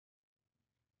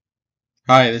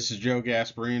Hi, this is Joe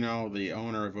Gasparino, the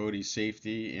owner of Odiz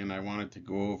Safety, and I wanted to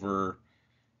go over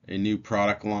a new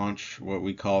product launch, what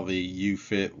we call the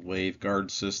UFIT lathe guard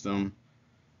system.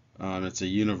 It's a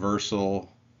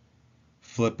universal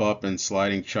flip up and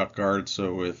sliding chuck guard,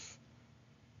 so with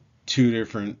two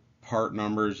different part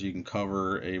numbers, you can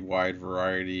cover a wide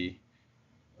variety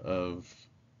of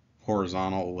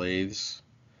horizontal lathes.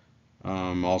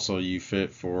 Also, UFIT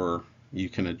for you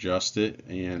can adjust it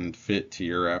and fit to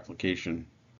your application.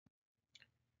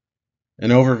 An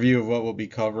overview of what we'll be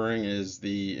covering is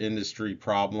the industry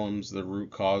problems, the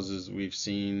root causes we've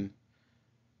seen.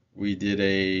 We did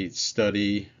a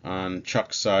study on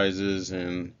chuck sizes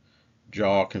and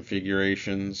jaw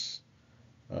configurations,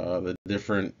 the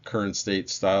different current state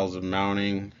styles of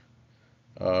mounting.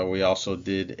 We also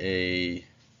did a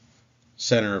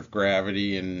center of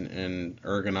gravity and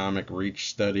ergonomic reach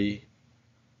study.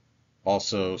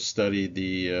 Also studied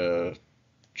the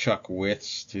chuck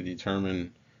widths to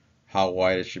determine how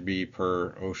wide it should be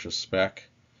per OSHA spec.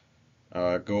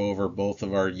 Go over both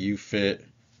of our UFIT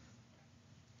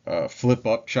flip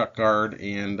up chuck guard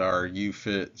and our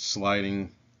UFIT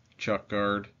sliding chuck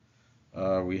guard.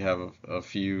 We have a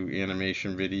few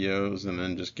animation videos and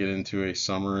then just get into a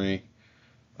summary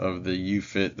of the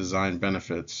UFIT design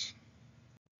benefits.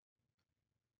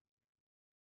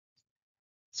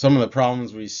 Some of the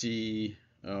problems we see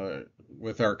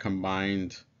with our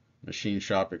combined machine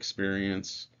shop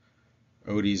experience.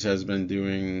 Odiz has been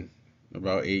doing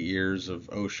about 8 years of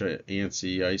OSHA,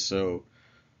 ANSI, ISO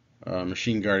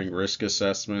machine guarding risk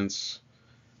assessments.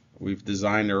 We've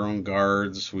designed our own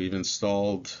guards. We've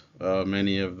installed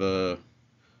many of the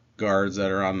guards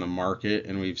that are on the market,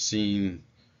 and we've seen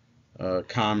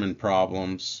common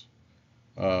problems.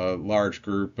 A large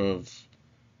group of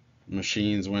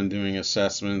machines, when doing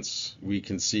assessments, we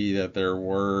can see that there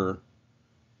were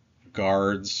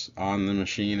guards on the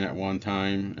machine at one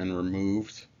time and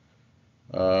removed.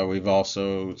 We've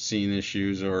also seen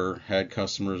issues or had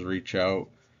customers reach out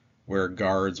where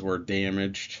guards were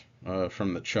damaged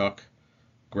from the chuck,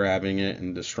 grabbing it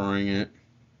and destroying it.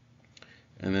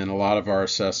 And then a lot of our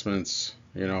assessments,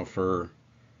 for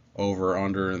over,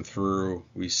 under, and through,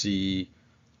 we see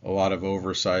a lot of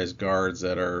oversized guards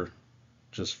that are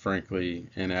just frankly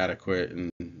inadequate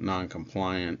and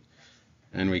non-compliant.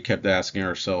 And we kept asking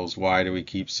ourselves, why do we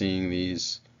keep seeing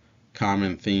these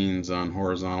common themes on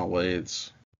horizontal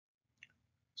lathes?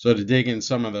 So to dig in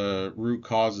some of the root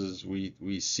causes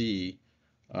we see,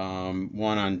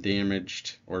 one on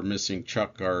damaged or missing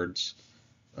chuck guards.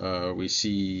 We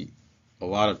see a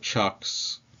lot of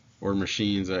chucks or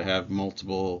machines that have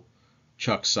multiple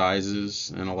chuck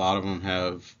sizes, and a lot of them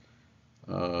have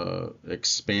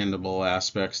expandable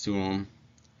aspects to them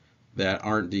that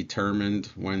aren't determined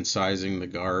when sizing the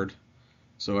guard.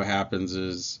 So what happens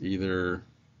is either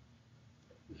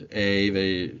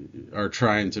they are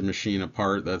trying to machine a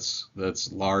part that's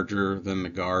larger than the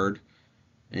guard,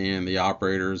 and the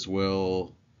operators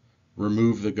will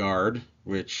remove the guard,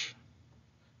 which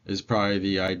is probably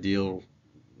the ideal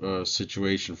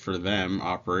situation for them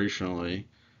operationally,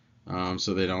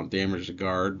 so they don't damage the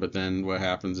guard. But then what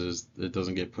happens is it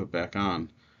doesn't get put back on.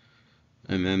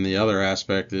 And then the other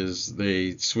aspect is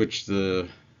they switch the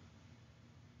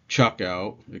chuck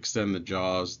out, extend the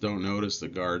jaws, don't notice the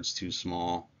guard's too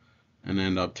small, and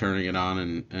end up turning it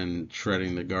on and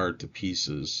shredding the guard to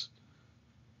pieces.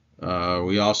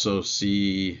 We also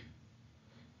see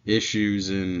issues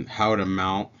in how to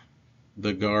mount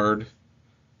the guard.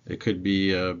 It could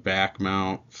be a back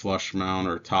mount, flush mount,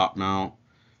 or top mount,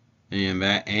 and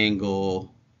that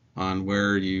angle on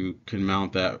where you can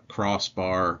mount that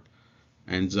crossbar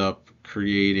ends up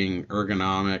creating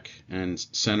ergonomic and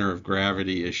center of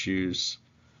gravity issues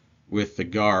with the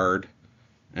guard.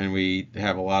 And we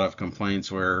have a lot of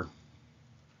complaints where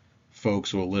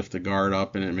folks will lift the guard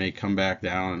up and it may come back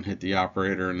down and hit the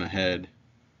operator in the head,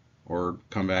 or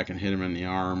come back and hit him in the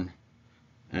arm,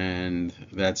 and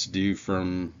that's due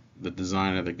from the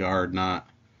design of the guard not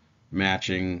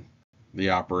matching the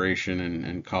operation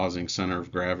and causing center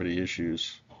of gravity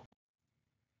issues.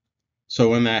 So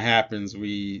when that happens,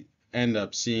 we end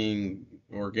up seeing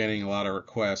or getting a lot of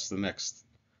requests. The next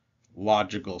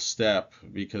logical step,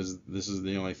 because this is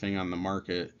the only thing on the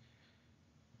market,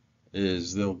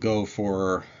 is they'll go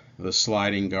for the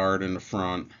sliding guard in the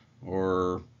front,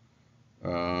 or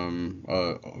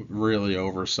a really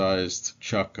oversized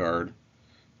chuck guard.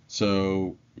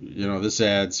 So this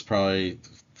adds probably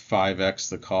 5x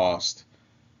the cost,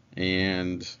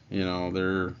 and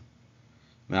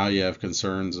now you have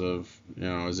concerns of,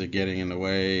 is it getting in the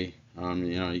way?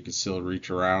 You can still reach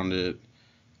around it.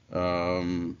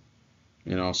 So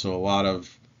a lot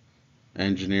of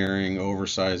engineering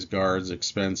oversized guards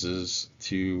expenses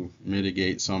to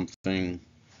mitigate something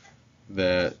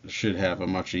that should have a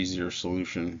much easier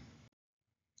solution.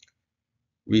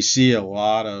 We see a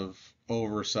lot of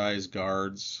oversized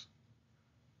guards,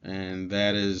 and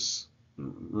that is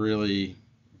really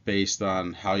based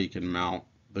on how you can mount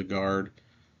the guard.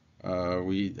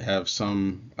 We have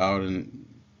some out in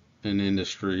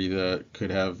industry that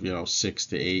could have 6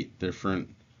 to 8 different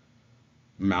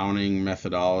mounting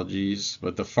methodologies,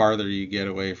 but the farther you get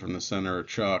away from the center of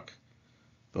chuck,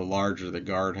 the larger the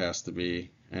guard has to be.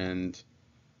 And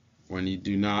when you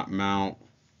do not mount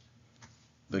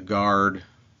the guard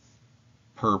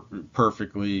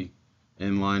perfectly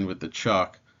in line with the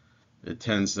chuck, it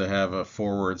tends to have a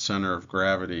forward center of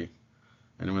gravity.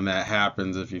 And when that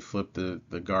happens, if you flip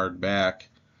the guard back,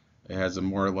 it has a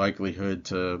more likelihood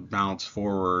to bounce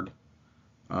forward.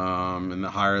 And the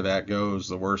higher that goes,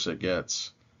 the worse it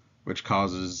gets, which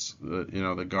causes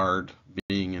the guard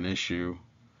being an issue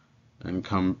and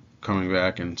coming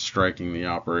back and striking the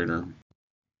operator.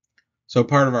 So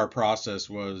part of our process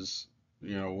was,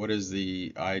 what is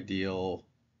the ideal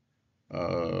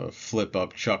flip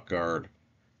up chuck guard?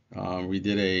 We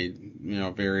did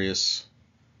a various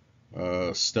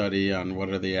study on what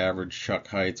are the average chuck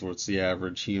heights, what's the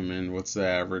average human, what's the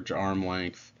average arm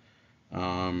length,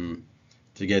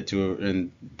 to get to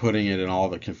and putting it in all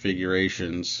the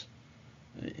configurations,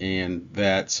 and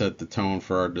that set the tone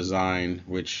for our design,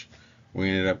 which we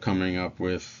ended up coming up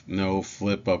with no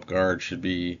flip up guard should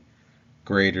be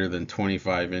greater than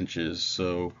 25 inches.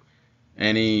 So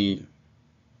any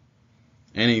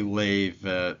lathe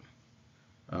that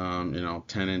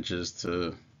 10 inches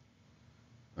to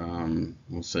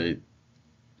we'll say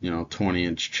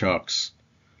 20-inch chucks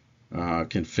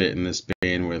can fit in this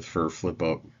bandwidth for flip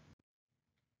up.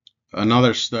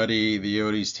 Another study the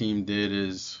Odiz team did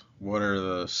is what are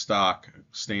the stock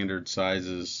standard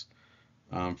sizes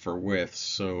for widths.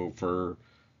 So for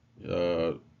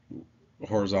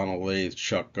horizontal lathe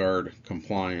chuck guard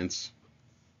compliance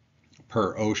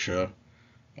per OSHA,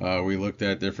 we looked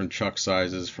at different chuck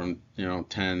sizes from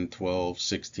 10, 12,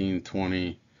 16,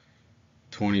 20,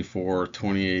 24,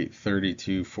 28,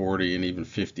 32, 40, and even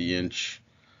 50-inch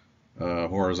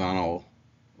horizontal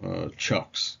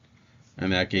chucks.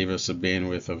 And that gave us a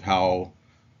bandwidth of how,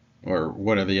 or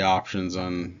what are the options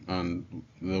on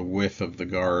the width of the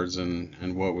guards,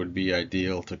 and what would be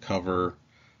ideal to cover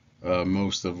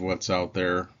most of what's out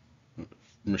there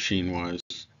machine-wise.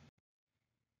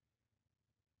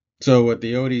 So what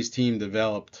the Odiz team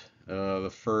developed,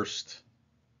 the first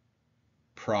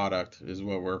product is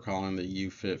what we're calling the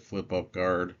UFIT flip-up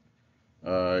guard.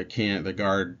 The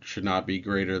guard should not be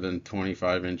greater than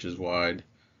 25 inches wide.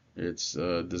 It's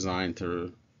designed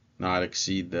to not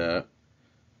exceed that.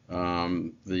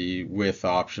 The width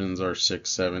options are 6,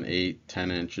 7, 8,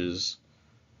 10 inches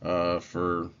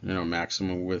for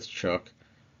maximum width chuck.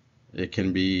 It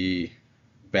can be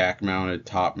back mounted,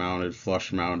 top mounted,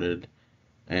 flush mounted,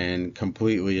 and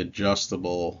completely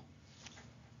adjustable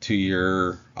to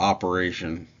your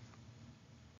operation.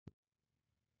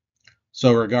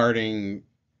 So regarding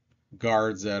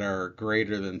guards that are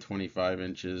greater than 25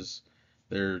 inches,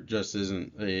 there just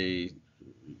isn't a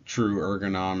true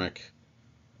ergonomic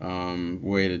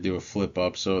way to do a flip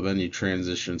up. So then you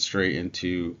transition straight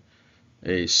into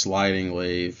a sliding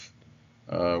lathe,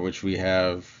 which we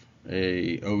have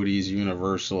a Odiz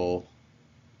Universal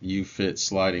UFIT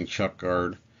sliding chuck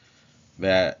guard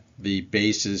that the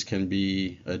bases can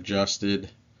be adjusted,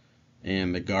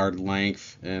 and the guard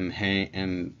length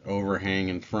and overhang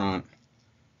in front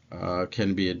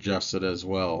can be adjusted as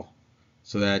well.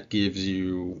 So that gives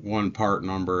you one part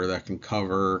number that can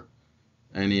cover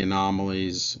any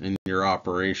anomalies in your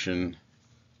operation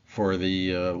for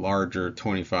the larger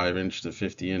 25-inch to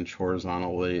 50-inch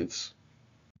horizontal lathes.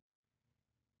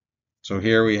 So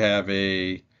here we have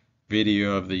a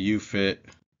video of the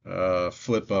UFIT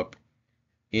flip-up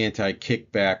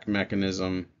anti-kickback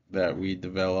mechanism that we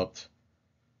developed.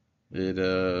 It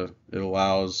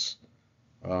allows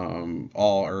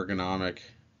all ergonomic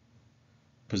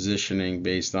positioning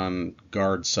based on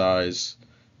guard size.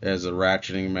 It has a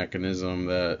ratcheting mechanism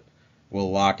that will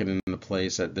lock it into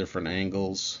place at different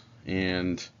angles,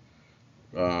 and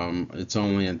it's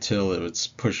only until it's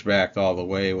pushed back all the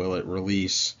way will it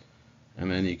release,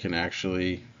 and then you can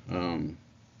actually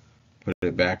put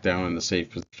it back down in the safe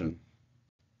position.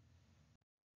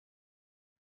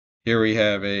 Here we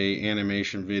have a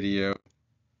animation video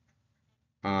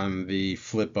on the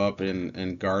flip up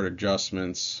and guard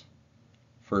adjustments.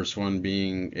 First one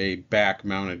being a back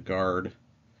mounted guard.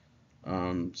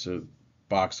 So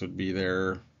box would be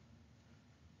there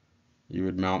You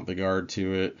would mount the guard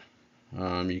to it.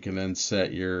 You can then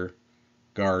set your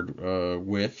guard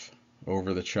width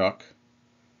over the chuck,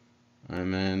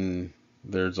 and then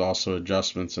there's also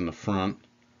adjustments in the front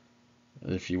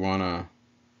if you want to,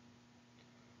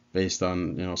 based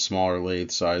on smaller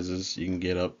lathe sizes, you can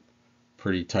get up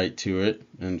pretty tight to it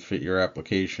and fit your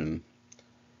application.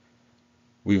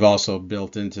 We've also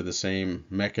built into the same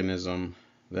mechanism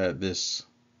that this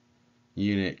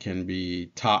unit can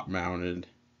be top mounted.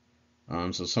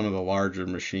 So some of the larger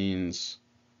machines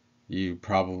you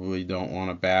probably don't want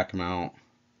to back mount,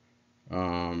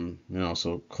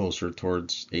 so closer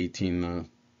towards 18 to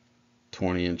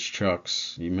 20-inch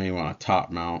chucks, you may want to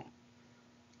top mount.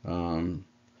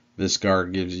 This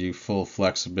guard gives you full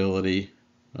flexibility.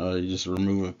 You just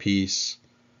remove a piece,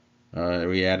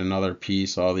 we add another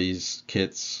piece. All these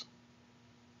kits,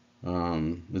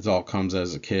 it all comes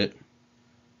as a kit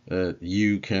that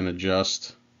you can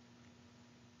adjust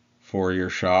for your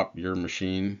shop, your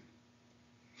machine.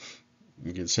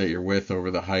 You can set your width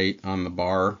over the height on the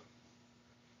bar,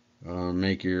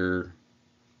 make your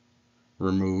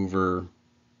remove or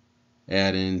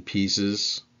add in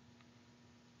pieces.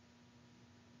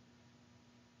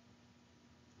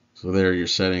 So there you're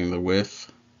setting the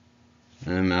width,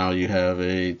 and now you have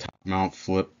a top mount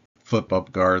flip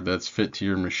up guard that's fit to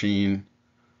your machine,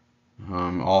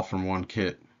 all from one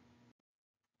kit.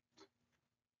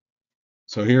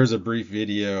 So here's a brief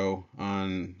video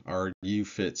on our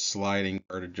UFIT sliding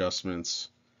guard adjustments.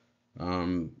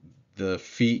 The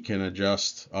feet can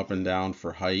adjust up and down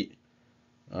for height.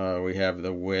 We have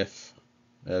the width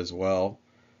as well.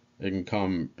 It can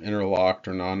come interlocked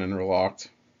or non-interlocked.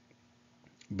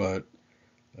 But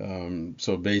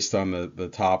so based on the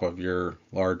top of your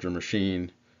larger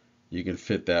machine, you can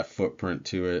fit that footprint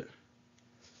to it,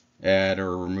 add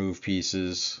or remove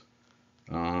pieces,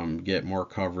 get more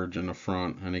coverage in the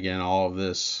front. And again, all of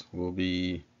this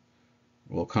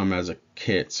will come as a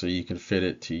kit, so you can fit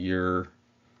it to your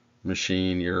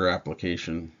machine, your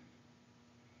application,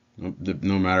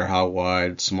 no matter how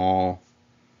wide, small,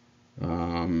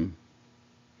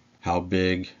 how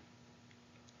big.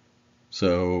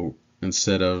 So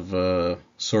instead of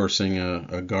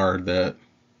sourcing a guard that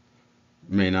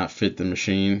may not fit the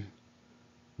machine,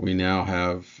 we now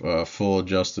have full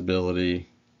adjustability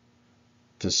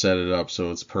to set it up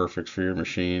so it's perfect for your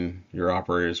machine. Your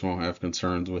operators won't have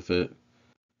concerns with it,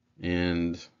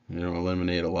 and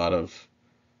eliminate a lot of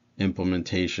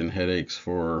implementation headaches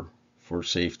for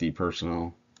safety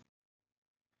personnel.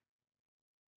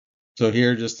 So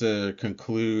here, just to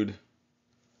conclude,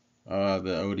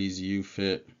 the Odiz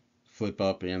UFIT flip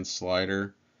up and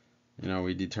slider,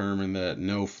 we determined that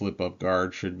no flip up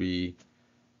guard should be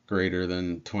greater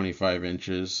than 25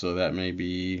 inches. So that may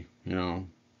be,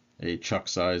 a chuck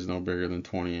size no bigger than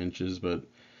 20 inches, but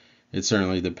it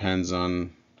certainly depends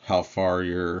on how far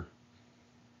your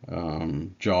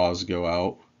jaws go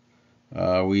out.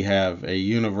 We have a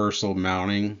universal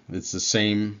mounting. It's the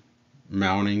same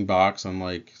mounting box,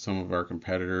 unlike some of our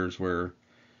competitors where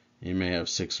you may have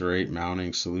 6 or 8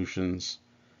 mounting solutions.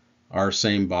 Our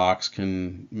same box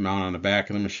can mount on the back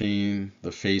of the machine,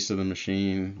 the face of the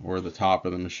machine, or the top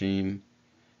of the machine.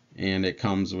 And it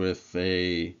comes with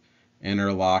a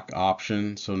interlock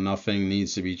option, so nothing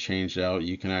needs to be changed out.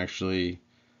 You can actually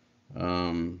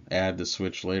add the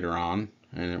switch later on,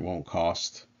 and it won't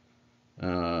cost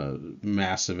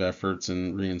massive efforts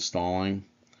in reinstalling.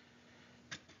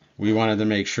 We wanted to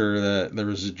make sure that there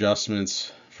was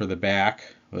adjustments for the back,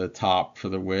 the top for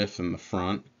the width, and the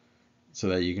front, so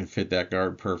that you can fit that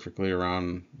guard perfectly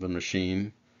around the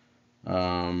machine.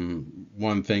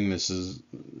 One thing this is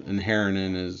inherent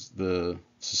in is the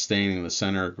sustaining the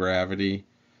center of gravity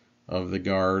of the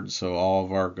guard. So all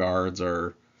of our guards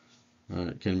are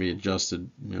can be adjusted,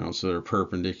 so they're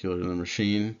perpendicular to the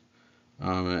machine.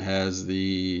 It has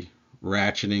the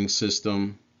ratcheting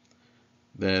system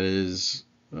that is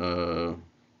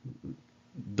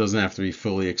doesn't have to be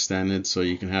fully extended, so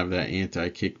you can have that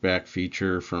anti-kickback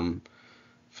feature from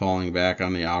falling back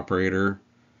on the operator.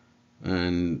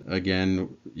 And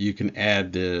again, you can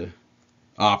add the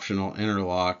optional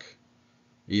interlock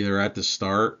either at the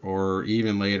start or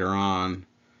even later on,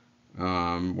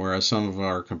 whereas some of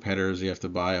our competitors, you have to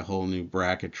buy a whole new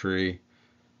bracketry,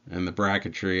 and the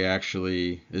bracketry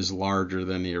actually is larger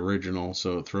than the original,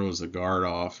 so it throws the guard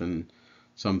off, and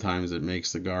sometimes it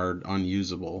makes the guard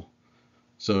unusable.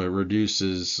 So it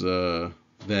reduces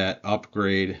that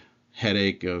upgrade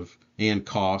headache and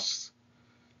costs.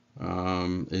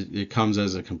 It comes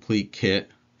as a complete kit,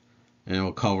 and it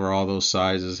will cover all those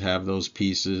sizes, have those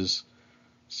pieces.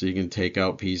 So you can take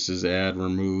out pieces, add,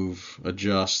 remove,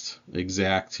 adjust,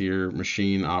 exact to your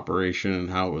machine operation and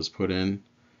how it was put in.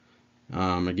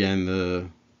 Again, the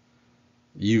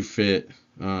UFIT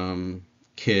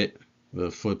kit,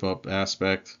 the flip up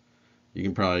aspect, you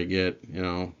can probably get,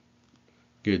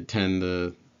 good 10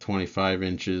 to 25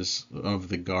 inches of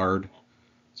the guard.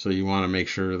 So you want to make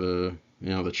sure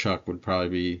the chuck would probably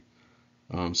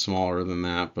be smaller than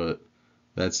that, but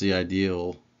that's the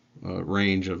ideal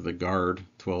range of the guard,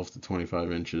 12 to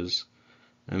 25 inches.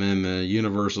 And then the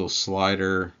universal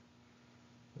slider,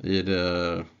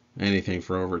 anything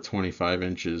for over 25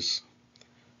 inches.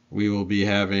 We will be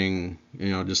having,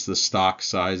 just the stock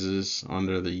sizes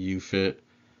under the UFIT,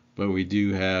 but we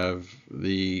do have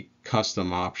the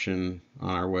custom option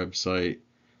on our website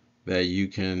that you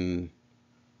can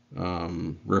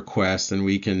request, and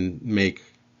we can make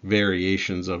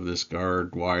variations of this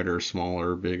guard, wider,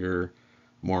 smaller, bigger,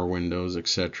 more windows,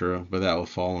 etc. But that will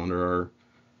fall under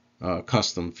our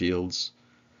custom fields.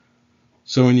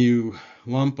 So when you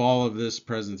lump all of this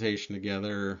presentation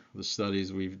together, the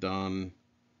studies we've done,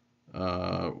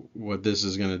 what this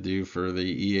is going to do for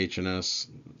the EH&S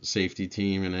safety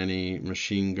team and any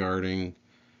machine guarding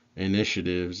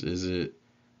initiatives is it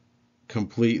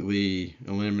completely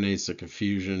eliminates the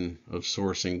confusion of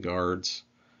sourcing guards.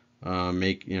 A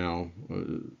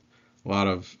lot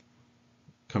of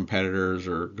competitors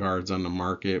or guards on the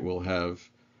market will have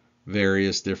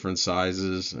various different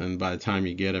sizes, and by the time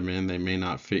you get them in, they may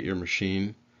not fit your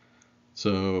machine.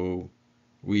 So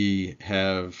we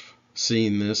have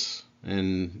seen this,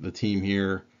 and the team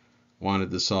here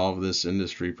wanted to solve this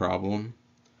industry problem,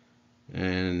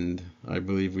 and I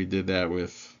believe we did that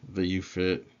with the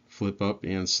UFIT flip up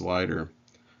and slider.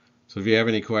 So if you have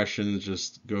any questions,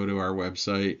 just go to our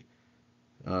website.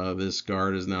 This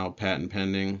guard is now patent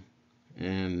pending,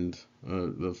 and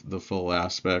the full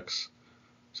aspects.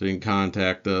 So you can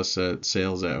contact us at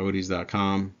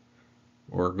sales@odiz.com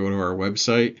or go to our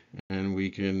website, and we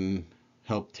can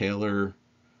help tailor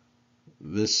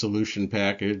this solution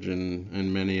package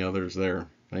and many others there.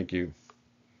 Thank you.